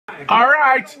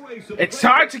Alright, it's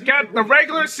time to get the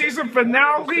regular season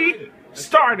finale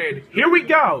started. Here we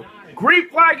go. Green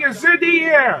flag is in the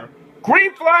air.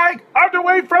 Green flag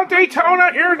underway from Daytona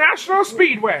International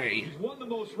Speedway.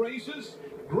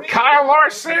 Kyle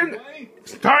Larson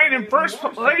starting in first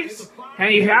place, and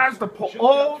he has the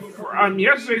pole from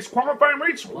yesterday's qualifying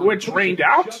race, which rained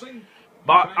out.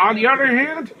 But on the other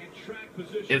hand,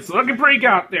 it's looking pretty good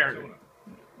out there.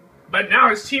 But now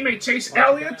his teammate Chase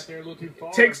Elliott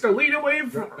takes the lead away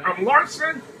from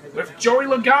Larson, with Joey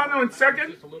Logano in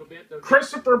second,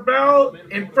 Christopher Bell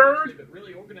in third,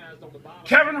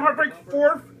 Kevin Harvick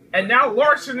fourth, and now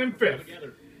Larson in fifth.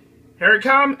 Here it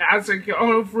comes as they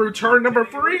go through turn number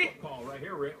 3.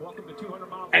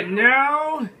 And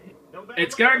now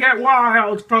it's going to get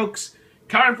wild, folks.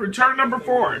 Coming through turn number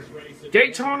 4.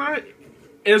 Daytona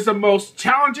is the most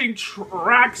challenging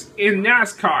tracks in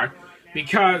NASCAR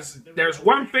because there's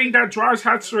one thing that drivers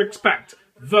have to expect.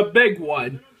 The big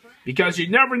one. Because you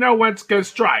never know when it's going to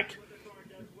strike.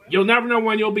 You'll never know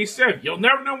when you'll be safe. You'll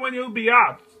never know when you'll be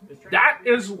out. That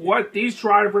is what these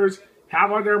drivers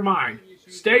have on their mind.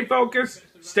 Stay focused,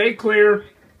 stay clear,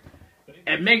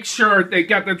 and make sure they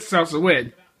get themselves a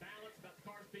win.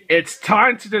 It's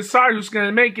time to decide who's going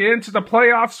to make it into the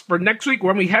playoffs for next week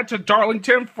when we head to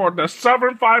Darlington for the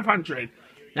Southern 500.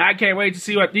 Now, I can't wait to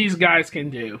see what these guys can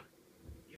do.